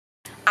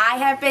I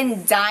have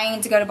been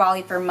dying to go to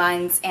Bali for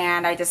months,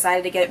 and I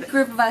decided to get a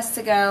group of us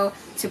to go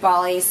to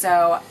Bali,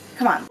 so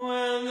come on.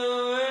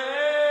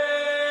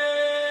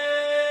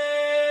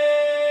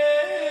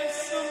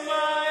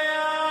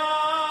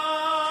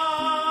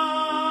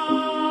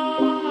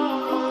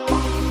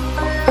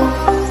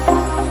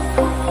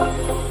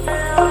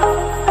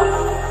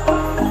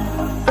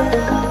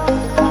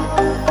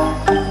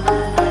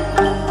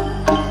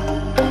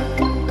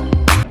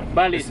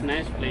 Bali's a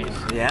nice place.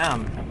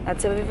 Yeah.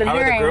 That's what we've been How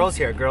hearing. are the girls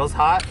here? Girls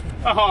hot?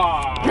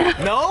 Oh.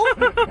 No?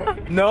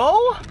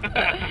 No?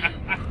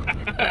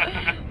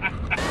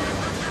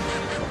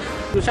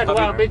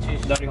 Wow,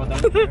 bitches.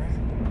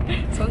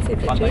 Someone say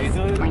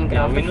bitches. When you get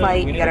off the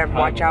flight, you gotta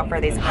watch out for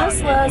these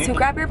hustlers who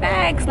grab your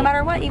bags no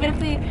matter what, even if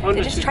they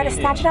just try to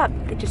snatch it up.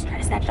 They just try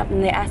to snatch it up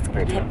and they ask for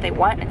a tip. They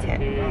want a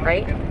tip,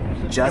 right?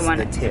 Just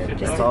the tip.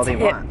 That's all they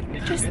want.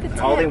 Just the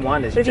tip. All they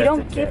want is but if you just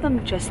don't the give tip.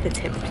 them just the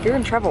tip, you're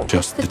in trouble.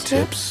 Just the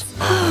tips.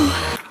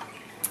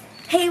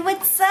 Hey,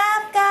 what's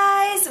up,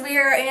 guys? We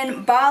are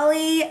in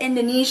Bali,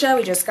 Indonesia.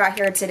 We just got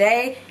here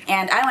today,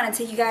 and I want to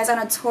take you guys on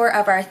a tour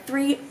of our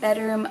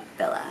 3-bedroom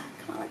villa.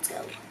 Come on, let's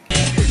go.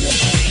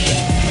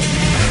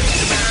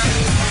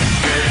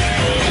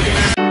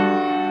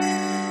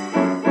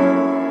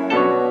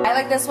 I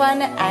like this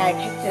one. I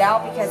picked it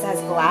out because it has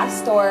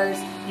glass doors.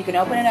 You can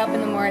open it up in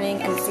the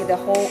morning and see the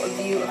whole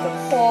view of the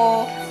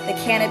pool, the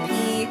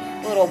canopy,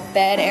 little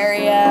bed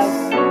area.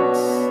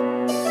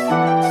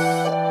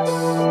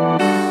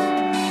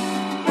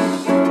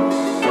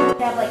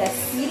 They have like a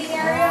seating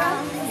area.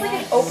 It's like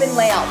an open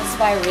layout. This is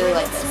why I really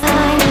like this.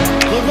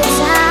 Give it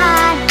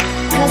time,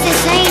 cause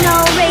this ain't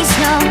no race,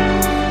 no.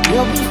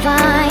 You'll be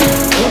fine,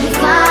 you'll be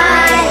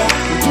fine.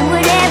 Do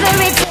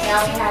whatever it takes. Now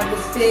we have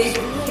this big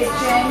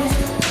kitchen.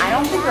 I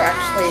don't think we're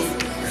actually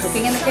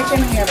cooking in the kitchen.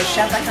 We have a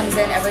chef that comes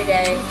in every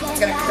day. He's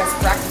gonna cook us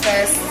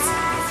breakfast,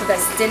 cook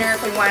us dinner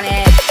if we want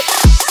it.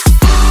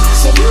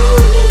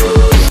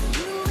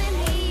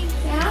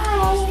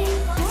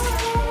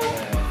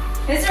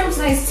 His room's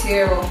nice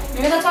too.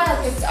 Maybe that's why I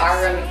picked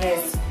our room,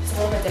 because it's a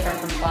little bit different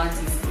from Fonz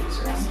and Steve's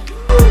room.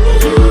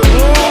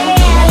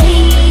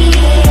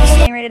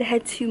 Getting ready to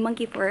head to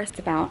Monkey Forest,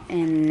 about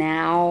an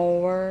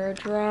hour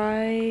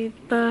drive.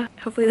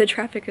 Hopefully the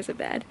traffic isn't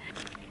bad.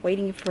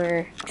 Waiting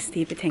for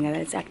Steve Batinga,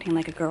 that's acting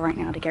like a girl right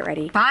now, to get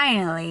ready.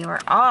 Finally, we're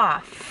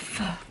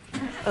off.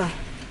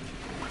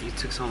 You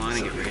took so long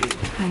to get ready.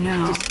 I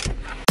know.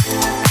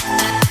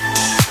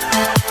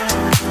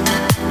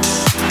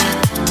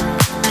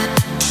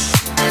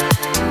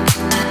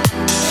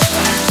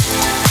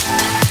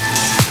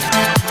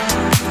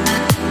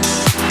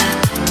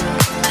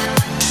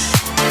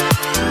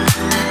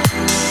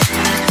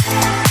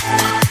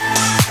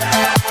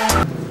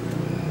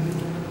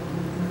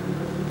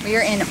 We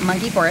are in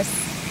Monkey Forest.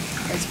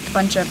 There's a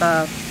bunch of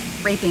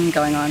raping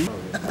going on.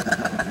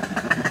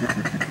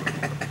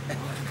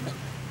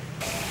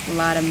 A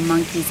lot of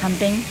monkeys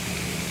humping.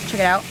 Check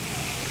it out.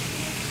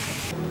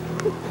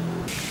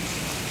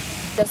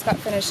 Just got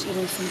finished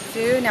eating some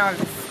food. Now I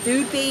have a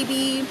food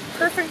baby.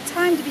 Perfect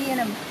time to be in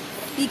a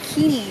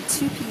bikini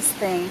 2-piece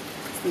thing.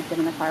 Sleep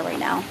in the car right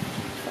now.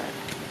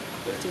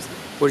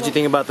 What did you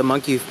think about the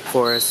monkey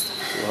forest?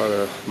 A lot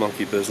of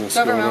monkey business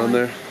Go going over, on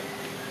there.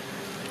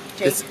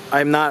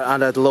 I'm not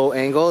on the low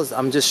angles,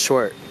 I'm just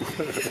short.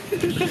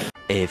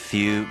 A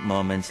few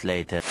moments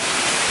later.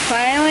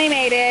 Finally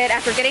made it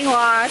after getting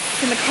lost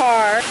in the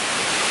car.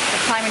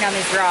 We're climbing down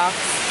these rocks.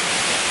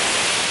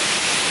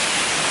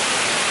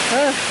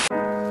 Ugh.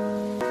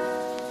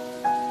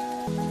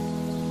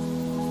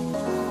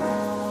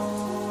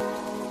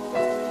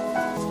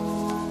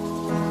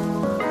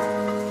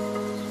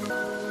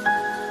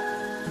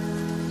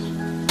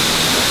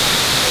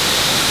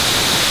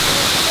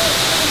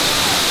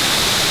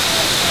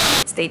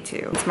 Day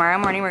 2. Tomorrow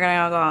morning we're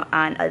gonna go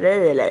on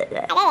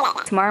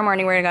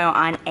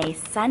a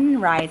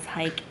sunrise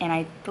hike, and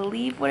I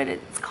believe what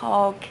it's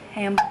called,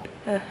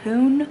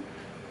 Campahoon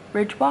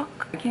Ridge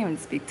Walk. I can't even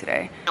speak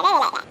today.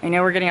 I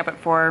know we're getting up at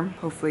 4.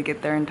 Hopefully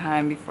get there in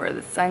time before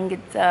the sun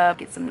gets up.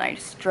 Get some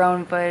nice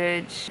drone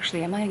footage.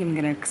 Actually, I'm not even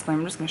gonna explain.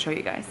 I'm just gonna show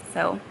you guys.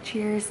 So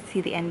cheers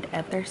to the end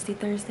of Thirsty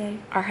Thursday.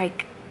 Our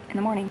hike in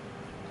the morning.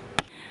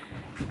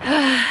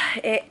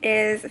 It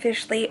is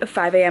officially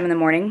 5 a.m. in the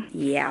morning.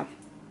 Yeah.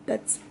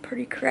 That's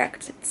pretty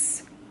correct.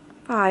 It's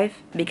 5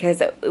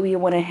 because we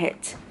want to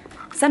hit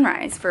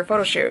sunrise for a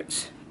photo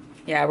shoot.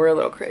 Yeah, we're a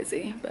little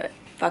crazy, but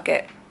fuck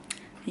it.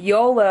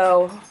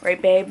 YOLO, right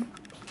babe?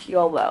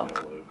 YOLO.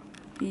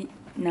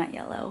 Not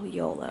yellow,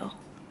 YOLO.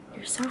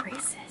 You're so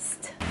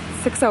racist.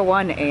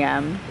 6:01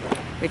 a.m.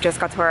 We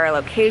just got to our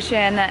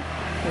location.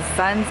 The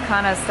sun's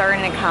kind of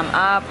starting to come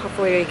up.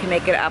 Hopefully we can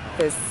make it up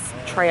this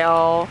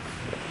trail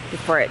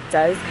before it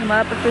does come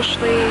up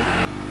officially.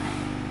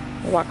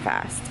 We'll walk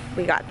fast.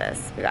 We got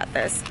this. We got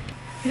this.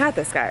 We got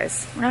this,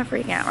 guys. We're not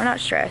freaking out. We're not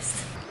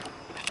stressed.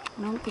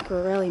 I don't think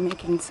we're really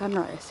making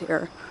sunrise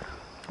here.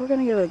 We're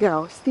gonna give it a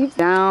go. Steve's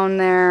down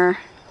there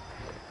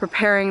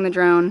preparing the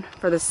drone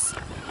for this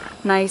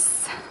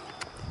nice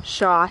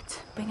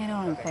shot. I think I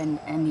don't offend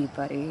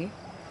anybody.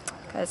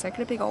 because I got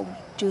a big old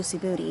juicy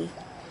booty,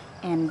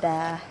 and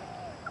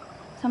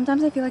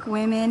sometimes I feel like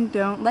women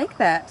don't like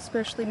that,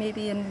 especially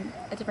maybe in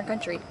a different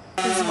country.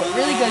 This is what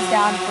really goes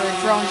down for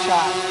a drone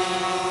shot.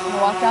 I'm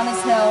gonna walk down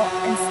this hill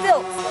and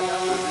stilts.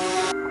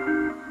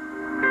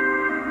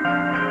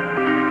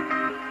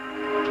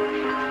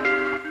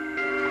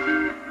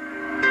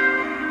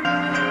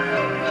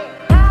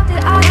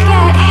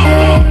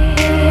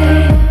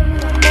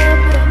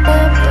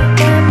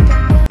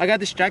 I got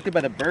distracted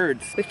by the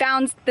birds. We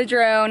found the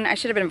drone. I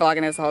should have been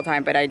vlogging this the whole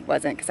time, but I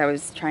wasn't because I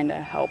was trying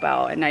to help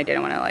out and I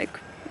didn't want to like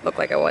look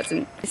like I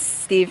wasn't.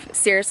 Steve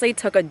seriously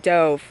took a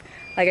dove.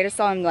 Like I just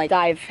saw him like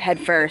dive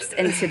headfirst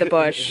into the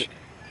bush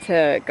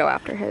to go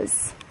after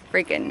his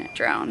freaking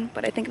drone.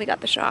 But I think we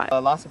got the shot.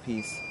 Lost a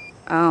piece.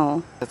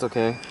 Oh. That's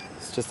okay.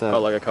 It's just a... Oh,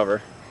 like a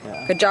cover.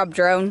 Yeah. Good job,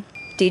 drone.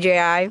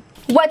 DJI.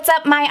 What's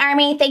up, my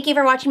army? Thank you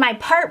for watching my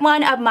part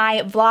 1 of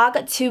my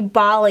vlog to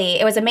Bali.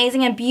 It was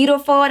amazing and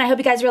beautiful, and I hope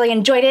you guys really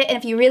enjoyed it. And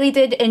if you really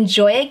did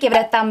enjoy it, give it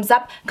a thumbs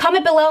up.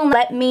 Comment below and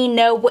let me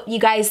know what you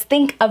guys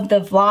think of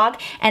the vlog,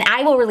 and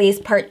I will release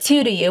part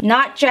 2 to you.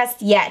 Not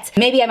just yet.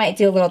 Maybe I might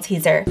do a little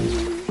teaser.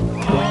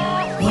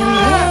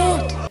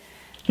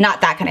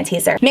 Not that kind of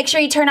teaser. Make sure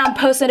you turn on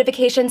post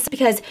notifications,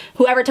 because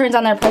whoever turns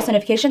on their post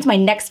notifications, my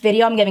next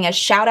video I'm giving a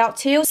shout out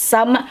to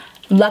some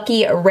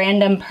lucky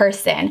random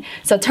person.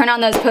 So turn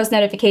on those post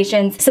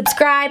notifications,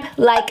 subscribe,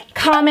 like,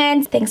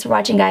 comment. Thanks for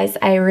watching, guys.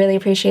 I really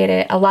appreciate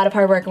it. A lot of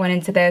hard work went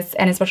into this,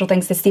 and a special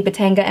thanks to Steve and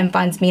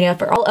Fonz Media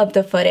for all of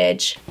the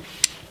footage.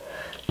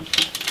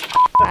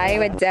 I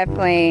would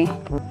definitely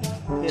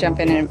jump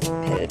in and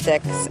pit a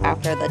dicks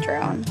after the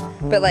drone.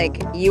 But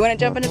like, you want to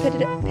jump in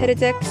a pit of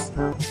dicks?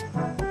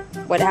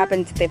 What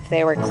happens if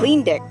they were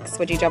clean dicks?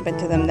 Would you jump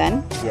into them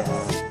then? Yes.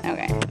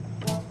 Okay.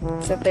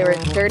 So if they were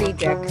dirty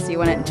dicks, you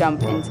wouldn't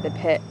jump into the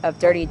pit of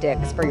dirty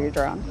dicks for your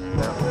drone?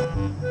 No.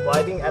 Well,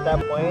 I think at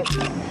that point,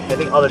 I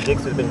think all the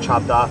dicks would have been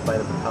chopped off by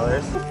the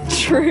propellers.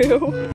 True.